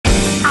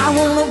I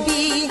wanna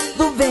be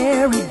the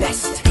very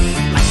best,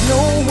 like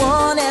no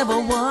one ever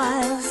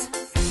was.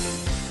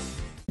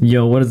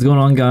 Yo, what is going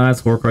on,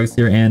 guys? Hoarcrux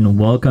here, and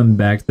welcome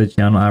back to the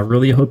channel. I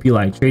really hope you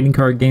like trading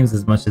card games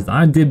as much as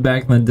I did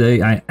back in the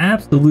day. I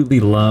absolutely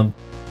love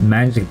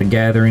Magic the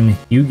Gathering,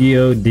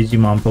 Yu-Gi-Oh,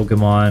 Digimon,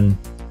 Pokemon.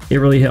 It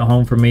really hit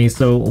home for me.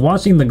 So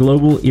watching the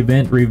global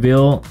event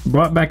reveal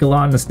brought back a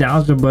lot of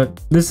nostalgia,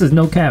 but this is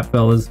no cap,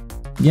 fellas.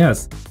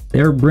 Yes,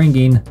 they're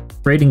bringing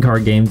trading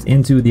card games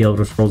into the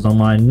Elder Scrolls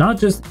Online, not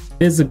just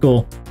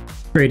physical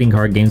trading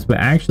card games, but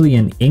actually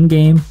an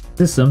in-game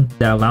system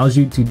that allows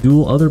you to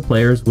duel other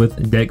players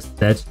with decks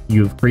that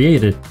you've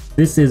created.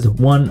 This is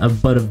one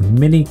of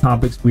many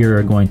topics we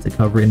are going to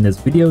cover in this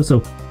video,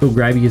 so go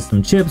grab you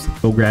some chips,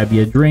 go grab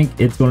you a drink.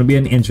 It's going to be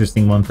an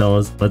interesting one,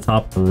 fellas. Let's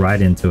hop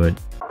right into it.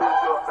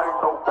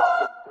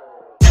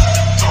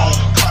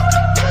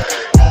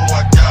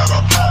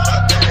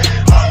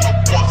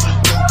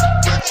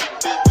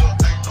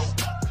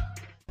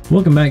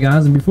 Welcome back,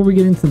 guys, and before we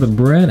get into the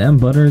bread and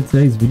butter of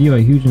today's video,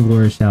 a huge and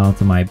glorious shout out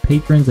to my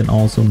patrons and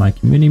also my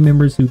community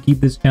members who keep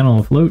this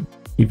channel afloat.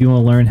 If you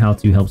want to learn how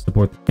to help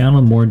support the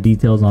channel, more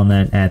details on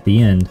that at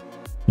the end.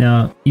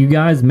 Now, you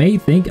guys may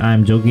think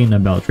I'm joking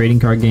about trading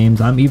card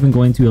games. I'm even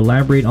going to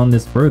elaborate on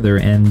this further,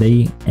 and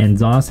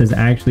ZOS has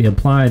actually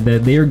applied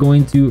that they are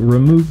going to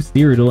remove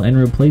Cyrodiil and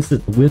replace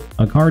it with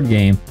a card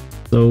game.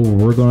 So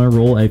we're going to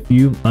roll a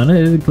few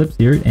unedited clips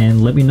here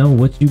and let me know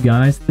what you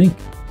guys think.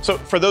 So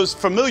for those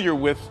familiar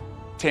with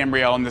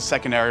Tamriel in the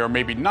second area, or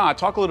maybe not,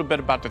 talk a little bit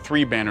about the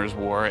Three Banners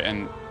War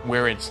and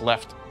where it's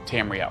left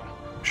Tamriel.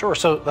 Sure,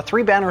 so the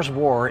Three Banners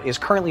War is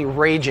currently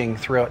raging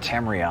throughout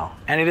Tamriel,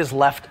 and it has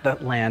left the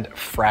land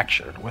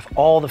fractured, with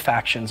all the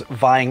factions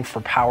vying for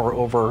power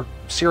over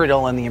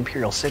Cyrodiil and the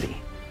Imperial City.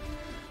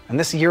 And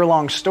this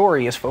year-long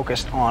story is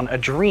focused on a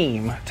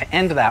dream to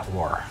end that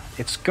war.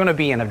 It's gonna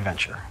be an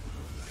adventure.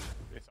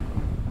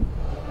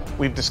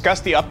 We've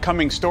discussed the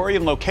upcoming story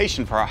and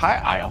location for our High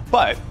Isle,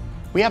 but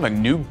we have a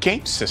new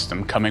game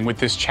system coming with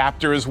this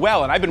chapter as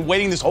well, and I've been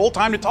waiting this whole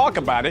time to talk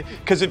about it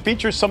because it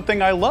features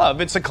something I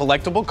love. It's a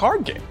collectible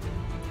card game.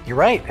 You're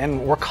right, and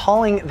we're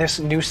calling this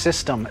new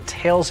system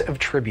Tales of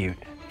Tribute.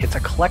 It's a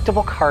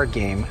collectible card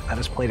game that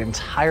is played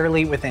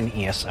entirely within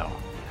ESO.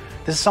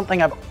 This is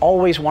something I've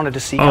always wanted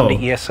to see come to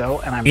ESO,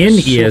 and I'm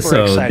super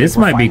excited. This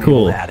might be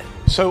cool.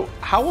 So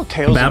how will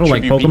Tales of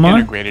Tribute be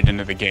integrated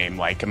into the game?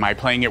 Like, am I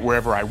playing it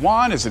wherever I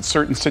want? Is it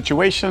certain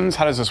situations?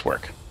 How does this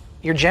work?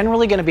 You're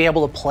generally going to be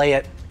able to play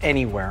it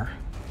anywhere.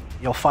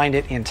 You'll find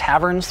it in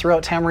taverns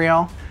throughout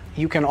Tamriel.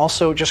 You can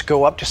also just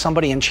go up to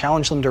somebody and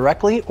challenge them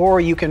directly, or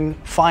you can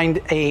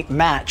find a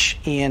match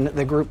in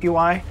the group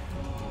UI.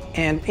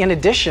 And in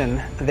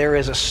addition, there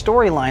is a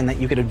storyline that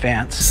you could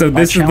advance. So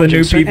this is the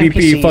new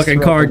PvP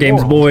fucking card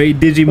games, boy.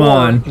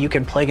 Digimon. Or you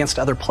can play against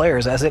other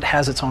players, as it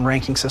has its own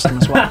ranking system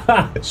as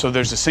well. So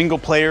there's a single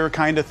player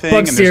kind of thing,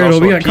 and there's also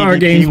we a got card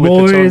PvP games, with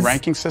boys. its own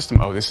ranking system.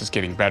 Oh, this is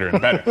getting better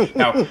and better.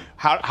 Now,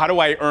 how do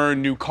I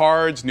earn new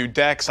cards, new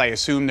decks? I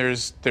assume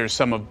there's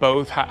some of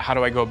both. How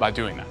do I go about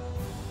doing that?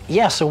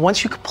 Yeah, so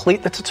once you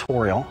complete the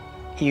tutorial,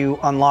 you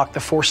unlock the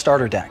 4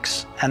 starter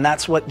decks, and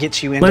that's what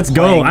gets you into Let's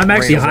go. I'm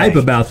actually hype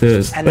about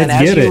this. And then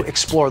as you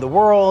explore the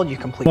world, you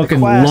complete the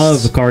quests.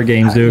 Love the card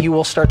games, dude. You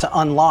will start to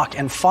unlock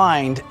and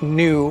find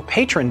new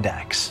patron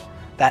decks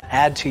that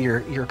add to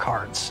your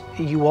cards.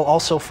 You will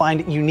also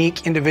find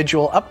unique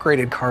individual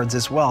upgraded cards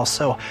as well,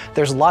 so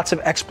there's lots of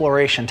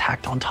exploration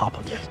tacked on top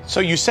of it. So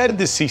you said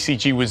this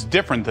CCG was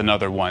different than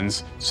other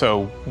ones,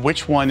 so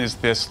which one is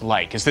this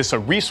like? Is this a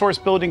resource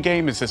building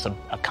game? Is this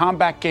a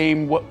combat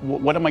game?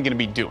 What am I going to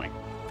be doing?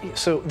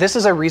 So this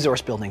is a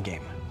resource building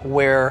game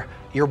where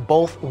you're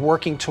both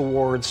working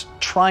towards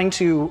trying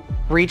to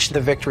reach the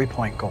victory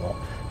point goal.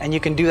 And you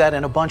can do that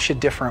in a bunch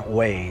of different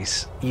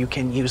ways. You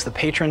can use the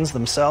patrons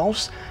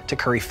themselves to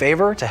curry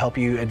favor, to help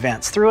you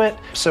advance through it.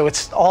 So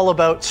it's all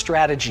about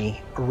strategy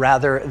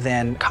rather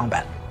than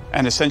combat.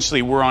 And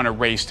essentially, we're on a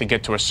race to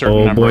get to a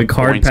certain number of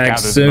card points,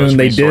 packs gather soon. the most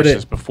They did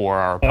resources it before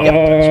our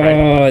opponents,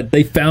 right?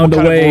 They found a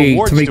way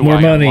to make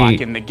more money. Unlock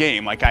in the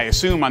game? Like, I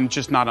assume I'm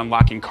just not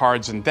unlocking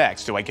cards and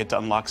decks. Do I get to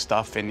unlock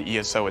stuff in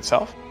ESO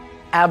itself?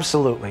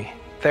 Absolutely.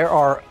 There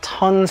are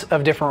tons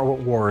of different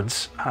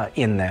rewards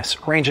in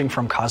this, ranging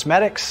from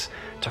cosmetics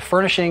to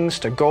furnishings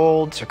to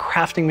gold to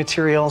crafting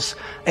materials,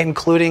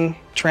 including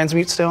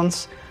transmute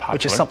stones,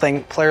 which is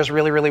something players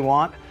really, really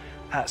want.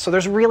 So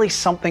there's really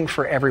something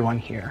for everyone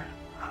here.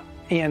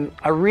 And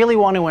I really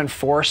want to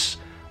enforce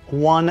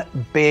one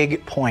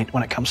big point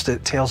when it comes to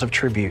Tales of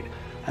Tribute,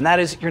 and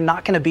that is you're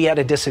not going to be at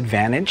a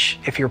disadvantage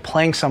if you're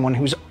playing someone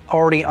who's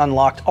already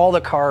unlocked all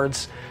the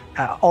cards,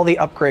 all the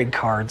upgrade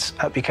cards,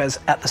 because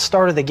at the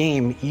start of the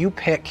game, you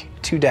pick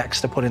 2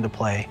 decks to put into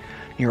play.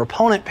 Your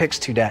opponent picks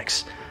 2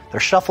 decks. They're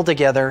shuffled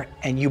together,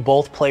 and you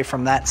both play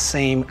from that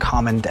same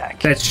common deck.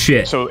 That's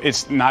shit. So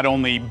it's not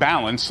only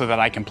balanced so that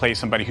I can play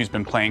somebody who's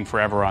been playing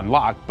forever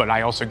unlocked, but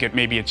I also get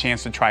maybe a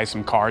chance to try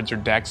some cards or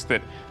decks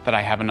that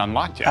I haven't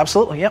unlocked yet.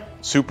 Absolutely, yep.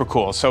 Super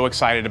cool. So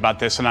excited about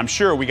this, and I'm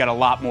sure we got a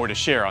lot more to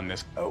share on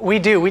this. We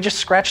do. We just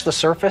scratched the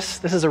surface.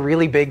 This is a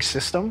really big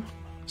system.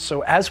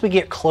 So as we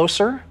get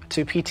closer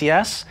to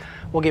PTS,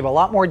 we'll give a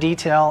lot more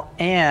detail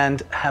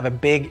and have a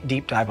big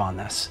deep dive on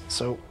this.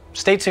 So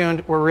stay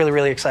tuned. We're really,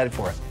 really excited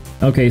for it.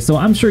 Okay, so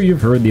I'm sure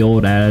you've heard the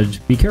old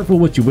adage, be careful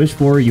what you wish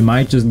for, you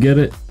might just get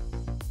it.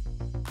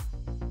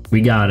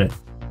 We got it.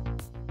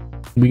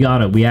 We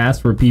got it. We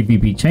asked for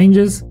PvP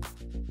changes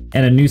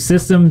and a new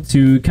system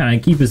to kind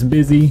of keep us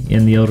busy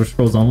in the Elder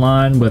Scrolls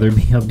Online, whether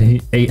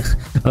it be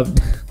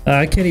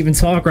I can't even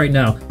talk right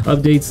now.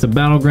 Updates to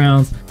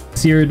Battlegrounds,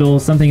 Cyrodiil,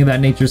 something of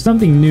that nature,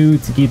 something new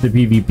to keep the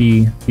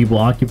PvP people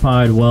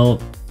occupied. Well,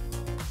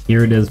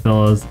 here it is,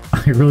 fellas.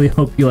 I really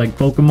hope you like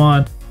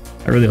Pokemon.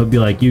 I really hope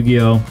you like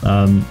Yu-Gi-Oh!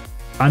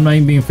 I'm not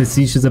even being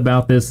facetious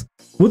about this.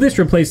 Will this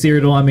replace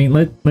Cyrodiil? I mean,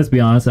 let's be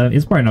honest,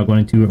 it's probably not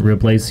going to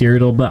replace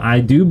Cyrodiil, but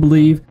I do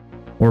believe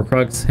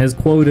Hoarcrux has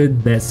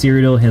quoted that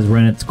Cyrodiil has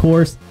run its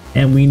course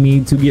and we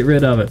need to get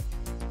rid of it.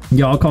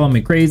 Y'all call me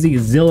crazy,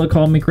 Zilla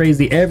called me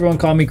crazy, everyone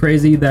called me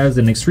crazy. That is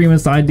an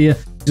extremist idea,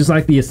 just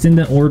like the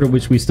Ascendant Order,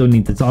 which we still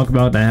need to talk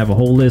about. I have a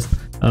whole list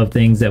of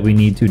things that we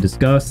need to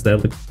discuss. That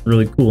looks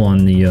really cool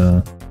on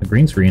the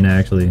green screen,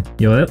 actually.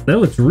 Yo, that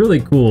looks really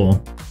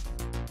cool.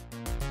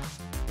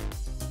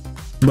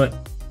 But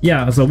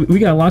yeah, so we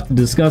got a lot to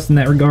discuss in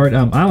that regard.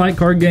 I like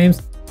card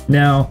games.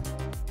 Now,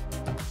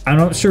 I'm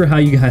not sure how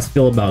you guys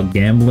feel about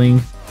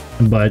gambling,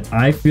 but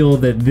I feel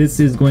that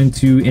this is going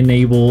to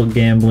enable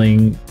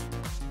gambling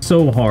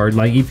so hard.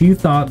 Like, if you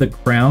thought the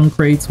crown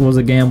crates was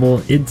a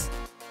gamble, it's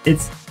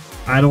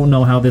I don't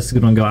know how this is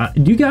gonna go.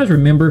 Do you guys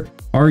remember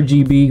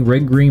RGB,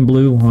 red, green,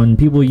 blue, when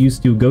people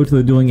used to go to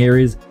the dueling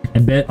areas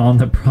and bet on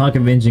the Proc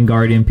Avenging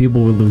Guardian?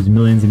 People would lose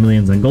millions and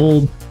millions in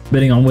gold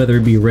betting on whether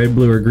it be red,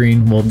 blue, or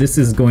green. Well, this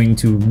is going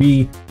to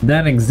be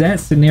that exact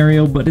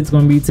scenario, but it's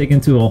going to be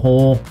taken to a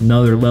whole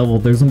nother level.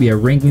 There's going to be a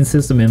ranking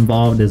system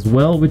involved as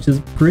well, which is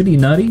pretty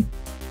nutty.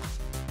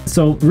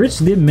 So Rich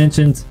did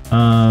mention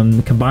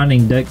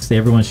combining decks so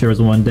everyone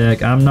shares one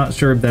deck. I'm not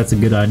sure if that's a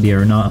good idea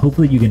or not.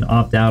 Hopefully you can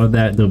opt out of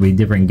that. There'll be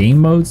different game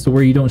modes to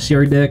where you don't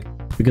share a deck,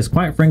 because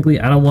quite frankly,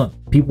 I don't want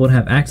people to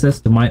have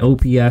access to my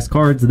OP ass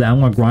cards that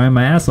I'm going to grind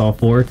my ass off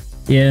for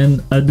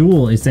in a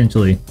duel,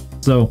 essentially.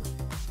 So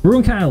we're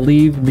gonna kind of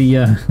leave the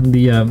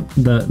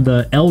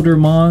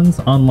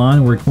Eldermons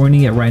online. We're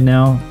coining it right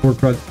now.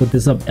 Hoarcrux put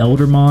this up.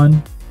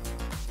 Eldermon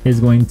is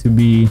going to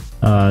be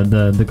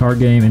the card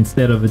game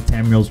instead of a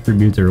Tamriel's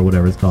Tributor or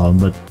whatever it's called.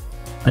 But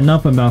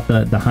enough about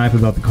the hype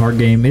about the card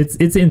game. It's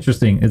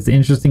interesting. It's an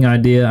interesting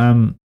idea.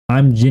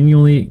 I'm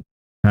genuinely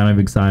kind of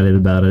excited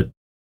about it.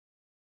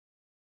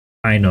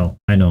 I know.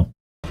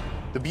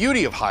 The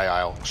beauty of High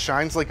Isle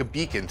shines like a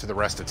beacon to the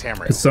rest of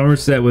Tamriel.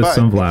 Somerset with but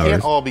sunflowers. It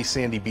can't all be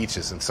sandy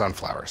beaches and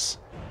sunflowers.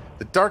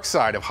 The dark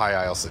side of High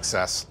Isle's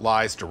success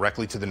lies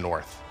directly to the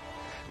north.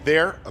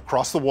 There,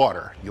 across the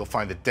water, you'll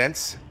find the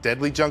dense,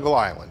 deadly jungle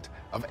island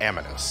of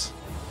Amanos.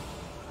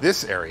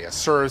 This area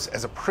serves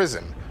as a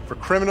prison for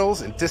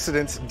criminals and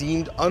dissidents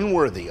deemed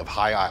unworthy of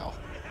High Isle.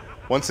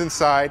 Once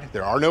inside,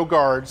 there are no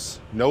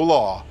guards, no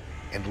law,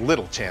 and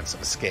little chance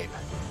of escape.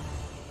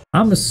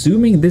 I'm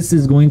assuming this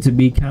is going to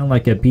be kind of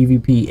like a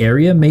PvP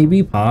area,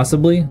 maybe,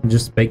 possibly.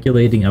 Just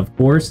speculating, of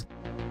course.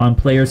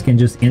 Players can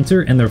just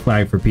enter and they're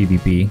flagged for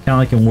PvP, kind of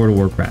like in World of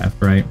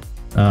Warcraft, right?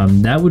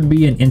 That would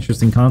be an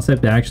interesting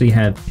concept to actually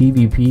have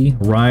PvP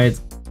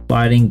riots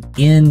fighting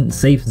in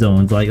safe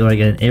zones, like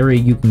an area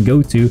you can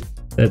go to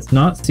that's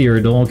not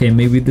Cyrodiil. Okay,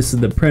 maybe this is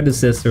the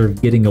predecessor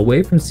of getting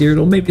away from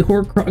Cyrodiil. Maybe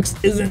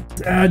Hoarcrux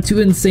isn't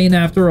too insane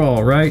after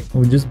all, right?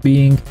 We're just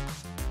being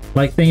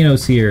like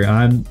Thanos here.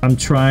 I'm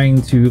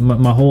trying to,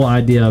 my whole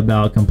idea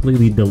about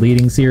completely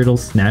deleting Cyrodiil,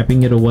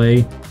 snapping it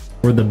away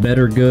for the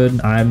better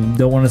good. I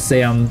don't want to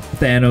say I'm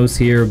Thanos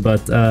here,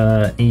 but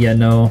yeah,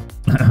 no.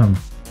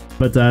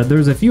 But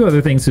there's a few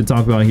other things to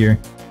talk about here.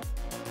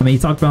 I mean, you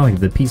talked about like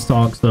the peace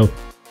talk. So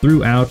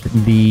throughout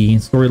the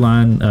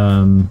storyline,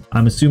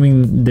 I'm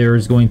assuming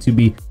there's going to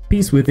be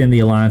peace within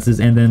the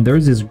alliances, and then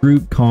there's this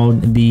group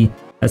called the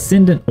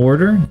Ascendant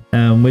Order,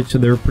 which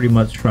they're pretty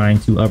much trying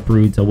to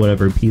uproot to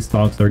whatever peace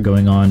talks are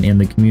going on in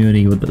the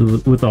community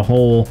with the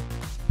whole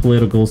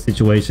political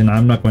situation.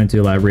 I'm not going to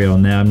elaborate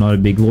on that. I'm not a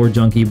big lore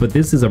junkie, but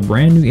this is a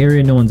brand new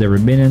area no one's ever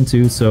been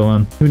into, so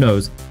who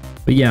knows.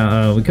 But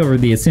yeah, we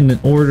covered the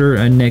Ascendant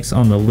Order. Next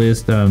on the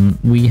list,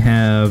 we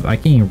have, I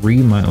can't even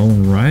read my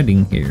own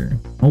writing here.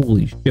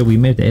 Holy shit, we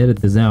may have to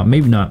edit this out.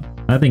 Maybe not.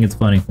 I think it's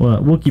funny.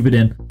 Well, we'll keep it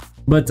in.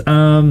 But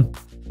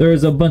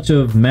there's a bunch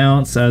of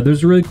mounts.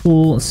 There's a really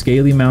cool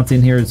scaly mount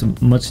in here. It's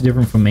much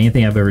different from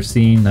anything I've ever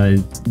seen.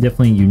 It's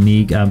definitely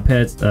unique.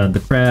 Pets,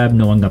 the crab.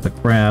 No one got the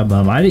crab.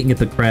 I didn't get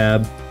the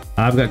crab.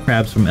 I've got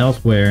crabs from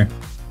elsewhere.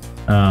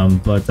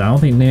 But I don't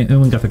think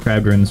anyone got the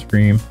crab during the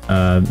stream.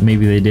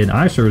 Maybe they did.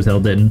 I sure as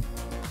hell didn't.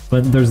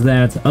 But there's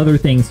that. Other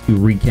things to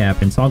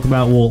recap and talk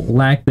about, well,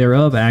 lack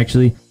thereof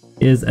actually,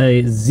 is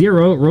a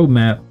zero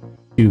roadmap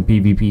to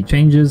PvP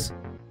changes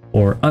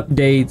or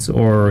updates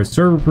or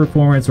server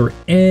performance or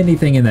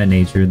anything in that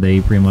nature.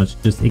 They pretty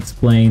much just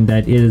explain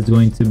that it is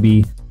going to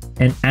be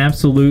an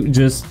absolute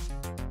just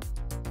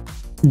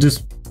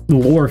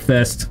lore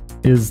fest,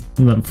 is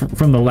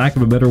from the lack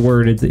of a better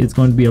word. It's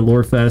going to be a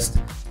lore fest.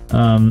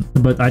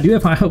 But I do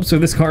have high hopes for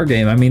this card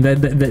game. I mean,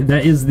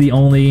 that is the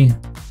only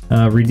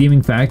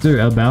redeeming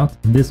factor about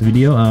this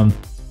video.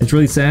 It's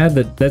really sad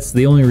that that's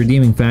the only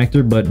redeeming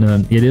factor, but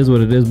it is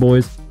what it is,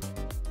 boys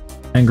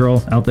and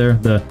girls out there,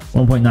 the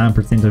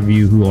 1.9% of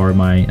you who are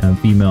my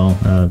female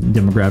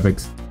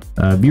demographics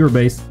viewer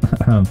base.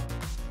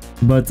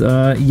 But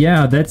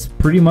yeah, that's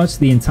pretty much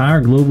the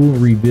entire global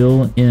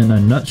reveal in a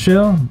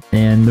nutshell,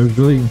 and there's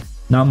really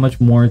not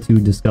much more to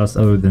discuss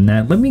other than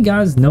that. Let me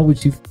guys know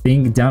what you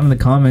think down in the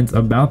comments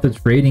about the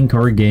trading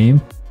card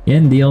game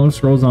in The Elder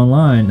Scrolls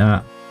Online.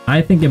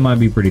 I think it might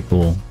be pretty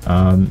cool.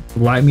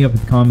 Light me up in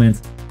the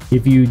comments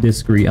if you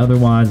disagree.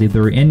 Otherwise, if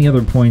there were any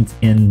other points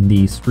in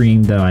the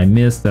stream that I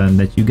missed and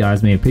that you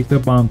guys may have picked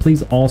up on,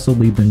 please also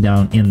leave them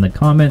down in the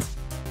comments,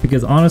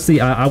 because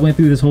honestly, I went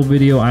through this whole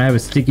video. I have a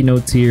sticky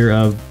notes here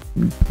of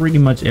pretty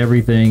much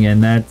everything,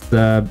 and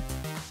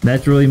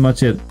that's really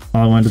much it,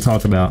 all I wanted to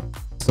talk about.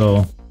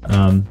 So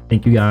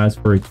thank you guys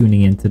for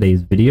tuning in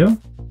today's video.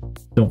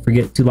 Don't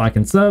forget to like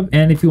and sub,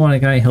 and if you want to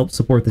kind of help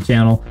support the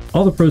channel,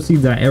 all the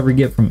proceeds I ever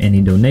get from any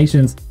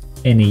donations,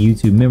 any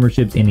YouTube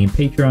memberships, any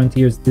Patreon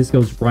tiers, this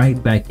goes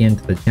right back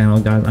into the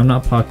channel, guys. I'm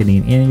not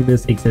pocketing any of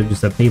this except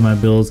just to pay my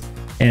bills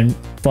and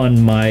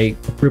fund my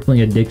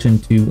crippling addiction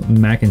to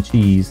mac and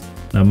cheese,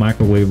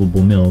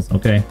 microwavable meals.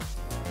 Okay,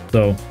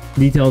 so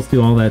details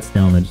to all that's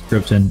down in the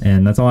description,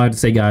 and that's all I have to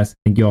say, guys.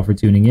 Thank you all for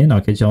tuning in.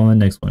 I'll catch y'all in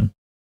the next one.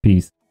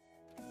 Peace.